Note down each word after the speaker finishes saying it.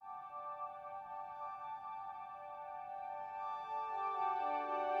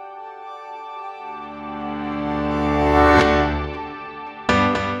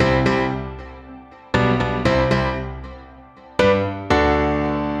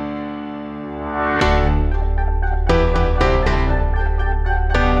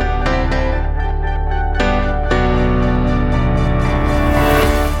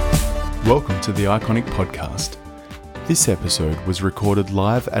to the Iconic podcast. This episode was recorded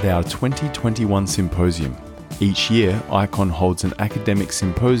live at our 2021 Symposium. Each year, Ikon holds an academic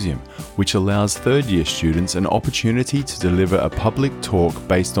symposium, which allows third-year students an opportunity to deliver a public talk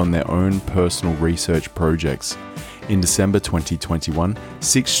based on their own personal research projects. In December 2021,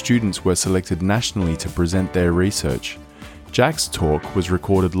 6 students were selected nationally to present their research. Jack's talk was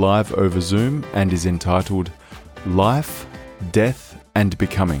recorded live over Zoom and is entitled Life, Death and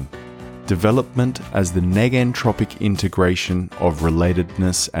Becoming: Development as the Negentropic Integration of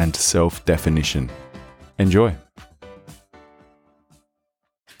Relatedness and Self-Definition. Enjoy.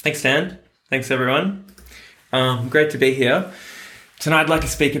 Thanks, Dan. Thanks, everyone. Great to be here. Tonight I'd like to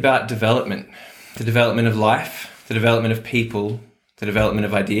speak about development. The development of life, the development of people, the development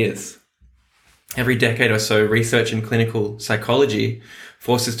of ideas. Every decade or so, research in clinical psychology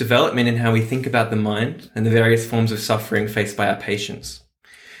forces development in how we think about the mind and the various forms of suffering faced by our patients.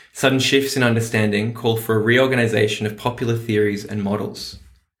 Sudden shifts in understanding call for a reorganization of popular theories and models.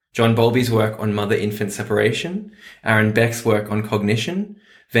 John Bowlby's work on mother-infant separation, Aaron Beck's work on cognition,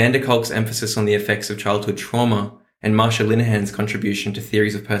 Van der Kolk's emphasis on the effects of childhood trauma, and Marsha Linehan's contribution to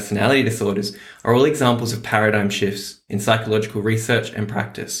theories of personality disorders are all examples of paradigm shifts in psychological research and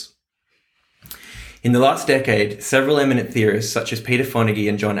practice. In the last decade, several eminent theorists such as Peter Fonagy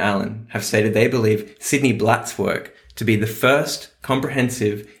and John Allen have stated they believe Sidney Blatt's work to be the first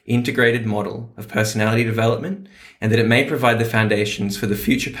comprehensive, integrated model of personality development, and that it may provide the foundations for the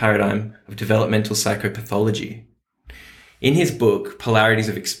future paradigm of developmental psychopathology. In his book, Polarities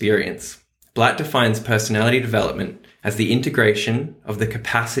of Experience, Blatt defines personality development as the integration of the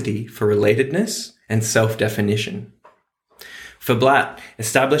capacity for relatedness and self-definition. For Blatt,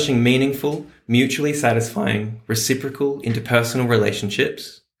 establishing meaningful, mutually satisfying, reciprocal interpersonal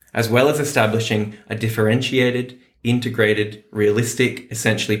relationships, as well as establishing a differentiated, integrated, realistic,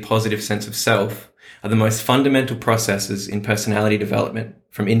 essentially positive sense of self, are the most fundamental processes in personality development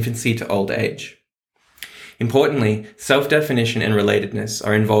from infancy to old age. Importantly, self-definition and relatedness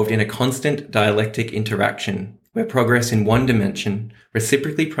are involved in a constant dialectic interaction where progress in one dimension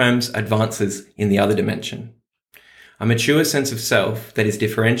reciprocally promotes advances in the other dimension. A mature sense of self that is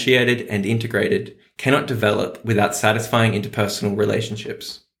differentiated and integrated cannot develop without satisfying interpersonal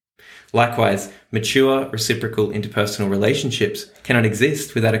relationships. Likewise, mature, reciprocal interpersonal relationships cannot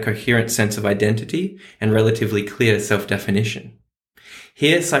exist without a coherent sense of identity and relatively clear self-definition.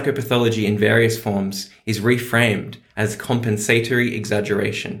 Here, psychopathology in various forms is reframed as compensatory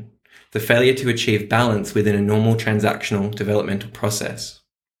exaggeration, the failure to achieve balance within a normal transactional developmental process.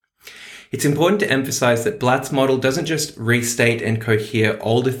 It's important to emphasize that Blatt's model doesn't just restate and cohere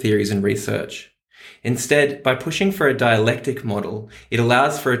older theories and research. Instead, by pushing for a dialectic model, it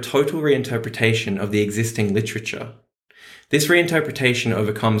allows for a total reinterpretation of the existing literature. This reinterpretation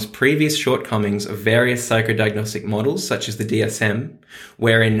overcomes previous shortcomings of various psychodiagnostic models, such as the DSM,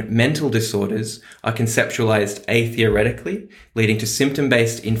 wherein mental disorders are conceptualized atheoretically, leading to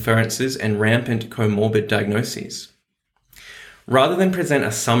symptom-based inferences and rampant comorbid diagnoses. Rather than present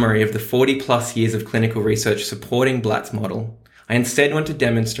a summary of the 40-plus years of clinical research supporting Blatt's model, I instead want to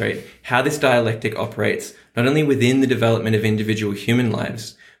demonstrate how this dialectic operates not only within the development of individual human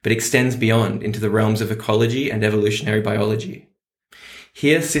lives, but extends beyond into the realms of ecology and evolutionary biology.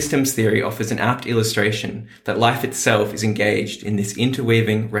 Here, systems theory offers an apt illustration that life itself is engaged in this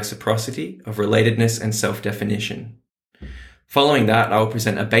interweaving reciprocity of relatedness and self-definition. Following that, I will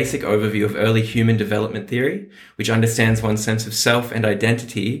present a basic overview of early human development theory, which understands one's sense of self and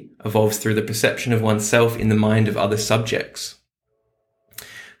identity evolves through the perception of oneself in the mind of other subjects.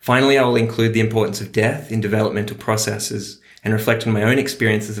 Finally, I will include the importance of death in developmental processes and reflect on my own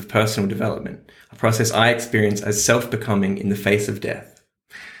experiences of personal development, a process I experience as self-becoming in the face of death.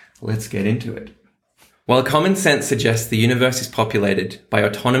 Let's get into it. While common sense suggests the universe is populated by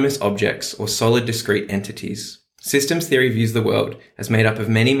autonomous objects or solid discrete entities, systems theory views the world as made up of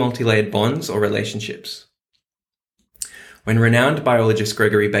many multi-layered bonds or relationships. When renowned biologist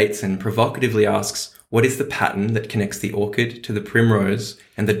Gregory Bateson provocatively asks, what is the pattern that connects the orchid to the primrose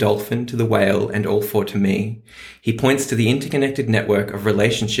and the dolphin to the whale and all four to me, he points to the interconnected network of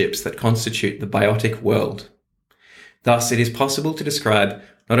relationships that constitute the biotic world. Thus, it is possible to describe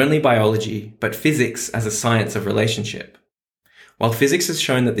not only biology, but physics as a science of relationship. While physics has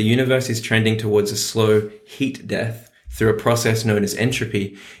shown that the universe is trending towards a slow heat death through a process known as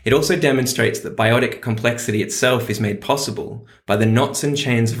entropy, it also demonstrates that biotic complexity itself is made possible by the knots and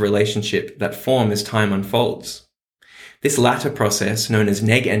chains of relationship that form as time unfolds. This latter process, known as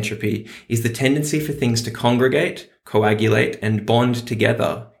negentropy, is the tendency for things to congregate, coagulate, and bond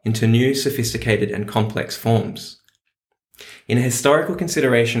together into new, sophisticated, and complex forms. In a historical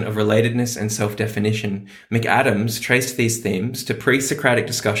consideration of relatedness and self-definition, McAdams traced these themes to pre-Socratic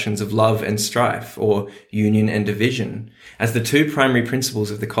discussions of love and strife, or union and division, as the two primary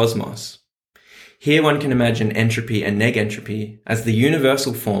principles of the cosmos. Here one can imagine entropy and negentropy as the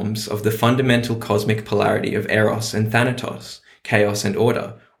universal forms of the fundamental cosmic polarity of eros and thanatos, chaos and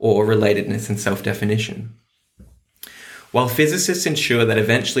order, or relatedness and self-definition. While physicists ensure that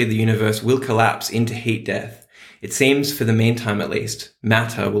eventually the universe will collapse into heat death, it seems, for the meantime at least,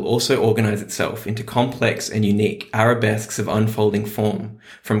 matter will also organize itself into complex and unique arabesques of unfolding form,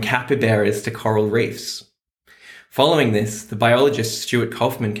 from capybaras to coral reefs. Following this, the biologist Stuart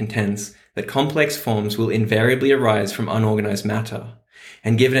Kaufman contends that complex forms will invariably arise from unorganized matter,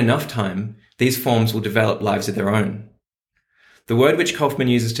 and given enough time, these forms will develop lives of their own. The word which Kaufman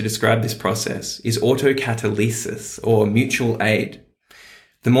uses to describe this process is autocatalysis, or mutual aid.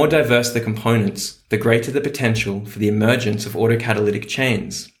 The more diverse the components, the greater the potential for the emergence of autocatalytic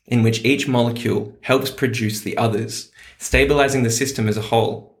chains, in which each molecule helps produce the others, stabilizing the system as a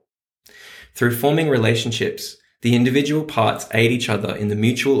whole. Through forming relationships, the individual parts aid each other in the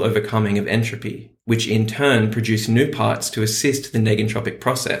mutual overcoming of entropy, which in turn produce new parts to assist the negentropic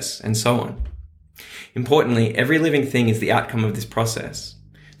process, and so on. Importantly, every living thing is the outcome of this process.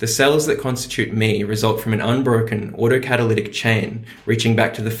 The cells that constitute me result from an unbroken autocatalytic chain reaching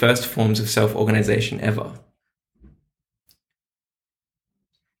back to the first forms of self-organization ever.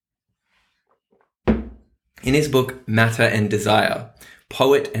 In his book Matter and Desire,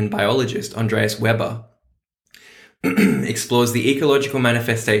 poet and biologist Andreas Weber explores the ecological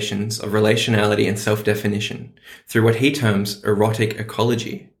manifestations of relationality and self-definition through what he terms erotic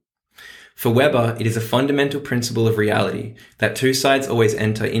ecology. For Weber, it is a fundamental principle of reality that two sides always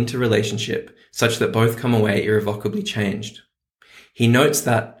enter into relationship such that both come away irrevocably changed. He notes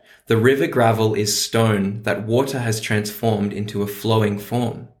that the river gravel is stone that water has transformed into a flowing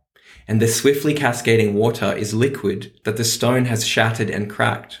form, and the swiftly cascading water is liquid that the stone has shattered and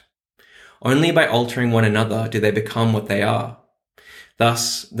cracked. Only by altering one another do they become what they are.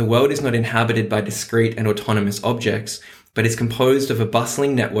 Thus, the world is not inhabited by discrete and autonomous objects, but is composed of a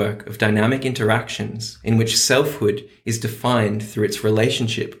bustling network of dynamic interactions in which selfhood is defined through its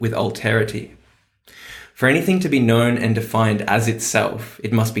relationship with alterity. For anything to be known and defined as itself,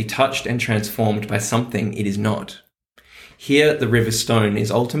 it must be touched and transformed by something it is not. Here, the river stone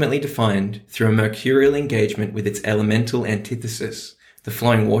is ultimately defined through a mercurial engagement with its elemental antithesis, the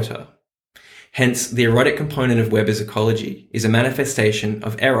flowing water. Hence, the erotic component of Weber's ecology is a manifestation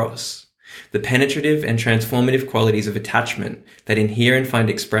of eros, the penetrative and transformative qualities of attachment that inhere and find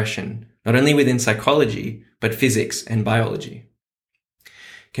expression, not only within psychology, but physics and biology.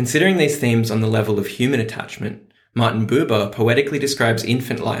 Considering these themes on the level of human attachment, Martin Buber poetically describes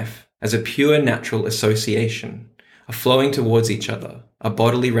infant life as a pure natural association, a flowing towards each other, a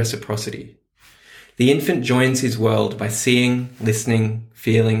bodily reciprocity. The infant joins his world by seeing, listening,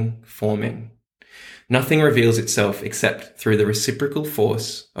 feeling, forming. Nothing reveals itself except through the reciprocal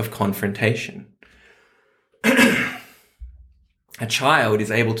force of confrontation. A child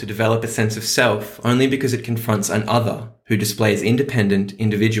is able to develop a sense of self only because it confronts an other who displays independent,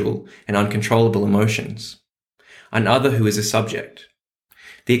 individual, and uncontrollable emotions. An other who is a subject.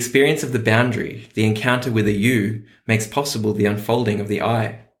 The experience of the boundary, the encounter with a you, makes possible the unfolding of the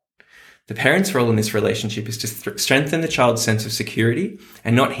I. The parent's role in this relationship is to strengthen the child's sense of security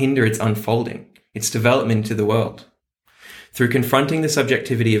and not hinder its unfolding, its development into the world. Through confronting the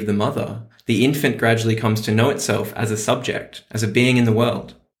subjectivity of the mother, the infant gradually comes to know itself as a subject, as a being in the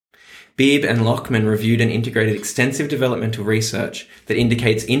world. Beebe and Lockman reviewed and integrated extensive developmental research that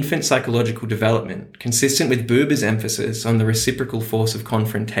indicates infant psychological development, consistent with Buber's emphasis on the reciprocal force of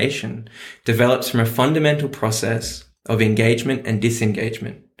confrontation, develops from a fundamental process of engagement and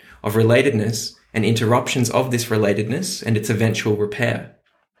disengagement, of relatedness and interruptions of this relatedness and its eventual repair.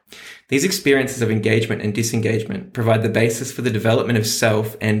 These experiences of engagement and disengagement provide the basis for the development of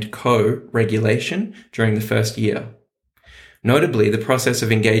self and co-regulation during the first year. Notably, the process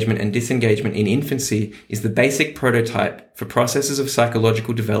of engagement and disengagement in infancy is the basic prototype for processes of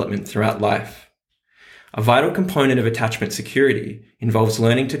psychological development throughout life. A vital component of attachment security involves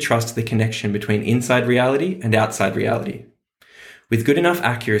learning to trust the connection between inside reality and outside reality. With good enough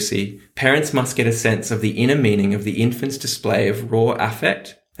accuracy, parents must get a sense of the inner meaning of the infant's display of raw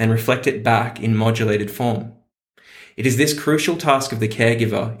affect and reflect it back in modulated form. It is this crucial task of the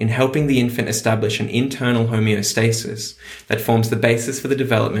caregiver in helping the infant establish an internal homeostasis that forms the basis for the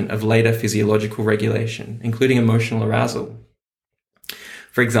development of later physiological regulation, including emotional arousal.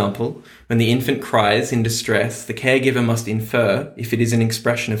 For example, when the infant cries in distress, the caregiver must infer if it is an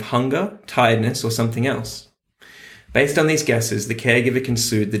expression of hunger, tiredness, or something else. Based on these guesses, the caregiver can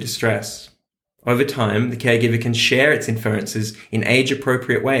soothe the distress. Over time, the caregiver can share its inferences in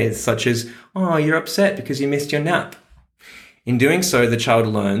age-appropriate ways, such as, "Oh, you're upset because you missed your nap." In doing so, the child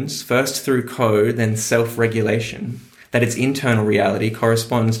learns, first through then self-regulation, that its internal reality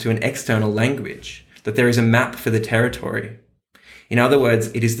corresponds to an external language, that there is a map for the territory. In other words,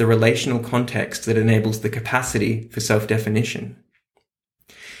 it is the relational context that enables the capacity for self-definition.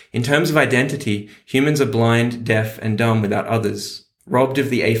 In terms of identity, humans are blind, deaf, and dumb without others, robbed of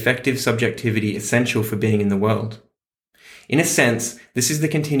the affective subjectivity essential for being in the world. In a sense, this is the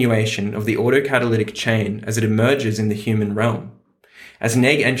continuation of the autocatalytic chain as it emerges in the human realm. As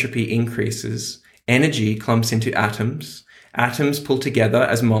Negentropic increases, energy clumps into atoms, atoms pull together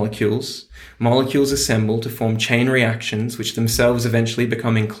as molecules, molecules assemble to form chain reactions which themselves eventually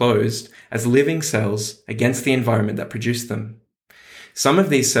become enclosed as living cells against the environment that produced them. Some of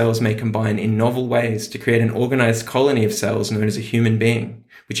these cells may combine in novel ways to create an organized colony of cells known as a human being,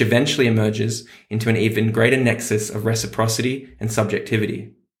 which eventually emerges into an even greater nexus of reciprocity and subjectivity.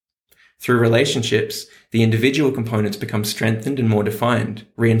 Through relationships, the individual components become strengthened and more defined,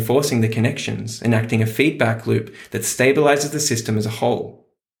 reinforcing the connections, enacting a feedback loop that stabilizes the system as a whole.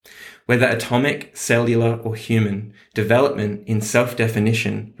 Whether atomic, cellular, or human, development in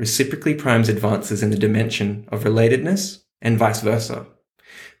self-definition reciprocally primes advances in the dimension of relatedness and vice versa.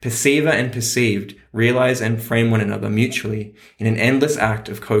 Perceiver and perceived realize and frame one another mutually in an endless act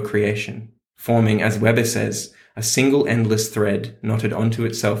of co-creation, forming, as Weber says, a single endless thread knotted onto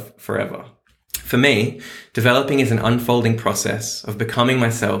itself forever. For me, developing is an unfolding process of becoming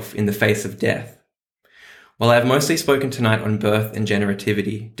myself in the face of death. While I have mostly spoken tonight on birth and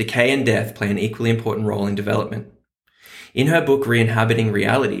generativity, decay and death play an equally important role in development. In her book Re-inhabiting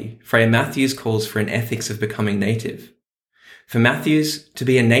Reality, Freya Matthews calls for an ethics of becoming native. For Matthews, to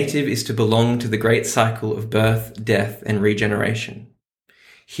be a native is to belong to the great cycle of birth, death, and regeneration.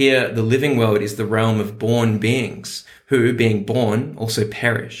 Here, the living world is the realm of born beings, who, being born, also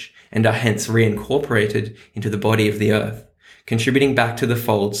perish, and are hence reincorporated into the body of the earth, contributing back to the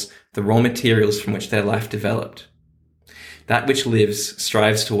folds the raw materials from which their life developed. That which lives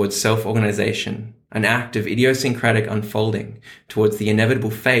strives towards self-organization, an act of idiosyncratic unfolding towards the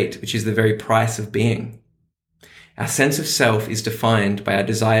inevitable fate which is the very price of being. Our sense of self is defined by our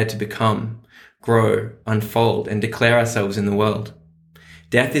desire to become, grow, unfold, and declare ourselves in the world.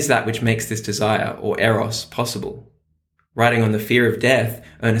 Death is that which makes this desire, or eros, possible. Writing on the fear of death,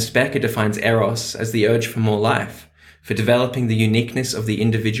 Ernest Becker defines eros as the urge for more life, for developing the uniqueness of the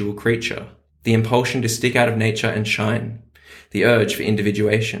individual creature, the impulsion to stick out of nature and shine, the urge for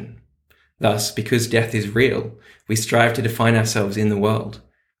individuation. Thus, because death is real, we strive to define ourselves in the world,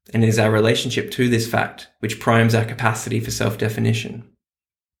 and it is our relationship to this fact which primes our capacity for self-definition.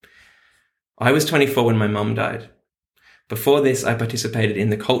 I was 24 when my mum died. Before this, I participated in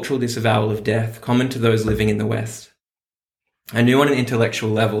the cultural disavowal of death common to those living in the West. I knew on an intellectual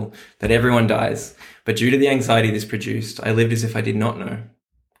level that everyone dies, but due to the anxiety this produced, I lived as if I did not know.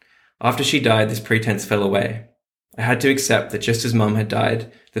 After she died, this pretense fell away. I had to accept that just as Mum had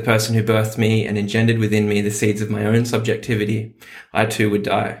died, the person who birthed me and engendered within me the seeds of my own subjectivity, I too would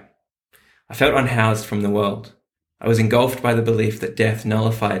die. I felt unhoused from the world. I was engulfed by the belief that death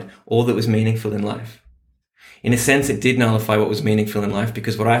nullified all that was meaningful in life. In a sense, it did nullify what was meaningful in life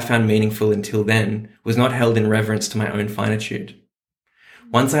because what I found meaningful until then was not held in reverence to my own finitude.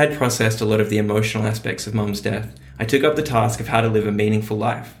 Once I had processed a lot of the emotional aspects of Mum's death, I took up the task of how to live a meaningful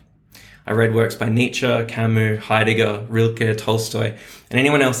life. I read works by Nietzsche, Camus, Heidegger, Rilke, Tolstoy, and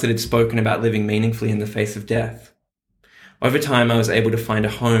anyone else that had spoken about living meaningfully in the face of death. Over time, I was able to find a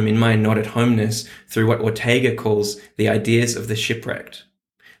home in my not-at-homeness through what Ortega calls the ideas of the shipwrecked,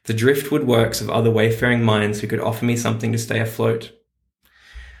 the driftwood works of other wayfaring minds who could offer me something to stay afloat.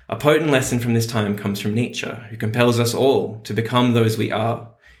 A potent lesson from this time comes from Nietzsche, who compels us all to become those we are,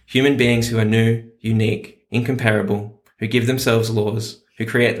 human beings who are new, unique, incomparable, who give themselves laws, who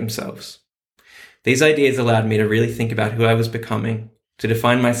create themselves. These ideas allowed me to really think about who I was becoming, to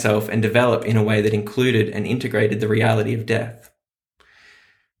define myself and develop in a way that included and integrated the reality of death.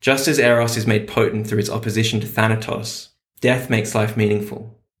 Just as Eros is made potent through its opposition to Thanatos, death makes life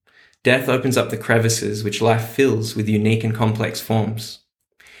meaningful. Death opens up the crevices which life fills with unique and complex forms.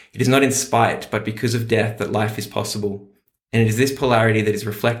 It is not in spite, but because of death that life is possible, and it is this polarity that is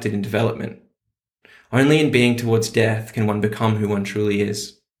reflected in development. Only in being towards death can one become who one truly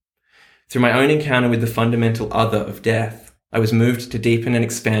is. Through my own encounter with the fundamental other of death, I was moved to deepen and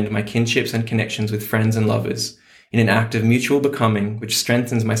expand my kinships and connections with friends and lovers in an act of mutual becoming which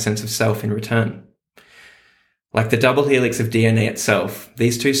strengthens my sense of self in return. Like the double helix of DNA itself,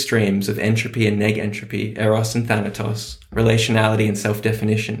 these two streams of entropy and negentropy, eros and thanatos, relationality and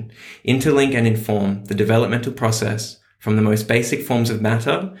self-definition, interlink and inform the developmental process from the most basic forms of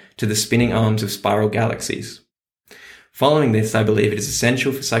matter to the spinning arms of spiral galaxies. Following this, I believe it is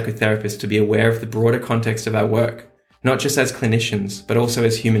essential for psychotherapists to be aware of the broader context of our work, not just as clinicians, but also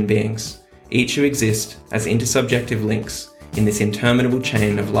as human beings, each who exist as intersubjective links in this interminable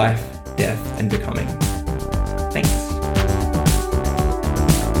chain of life, death, and becoming. Thanks.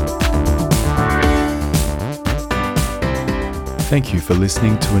 Thank you for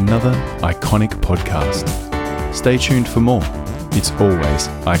listening to another iconic podcast. Stay tuned for more. It's always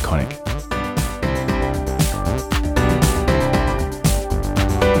iconic.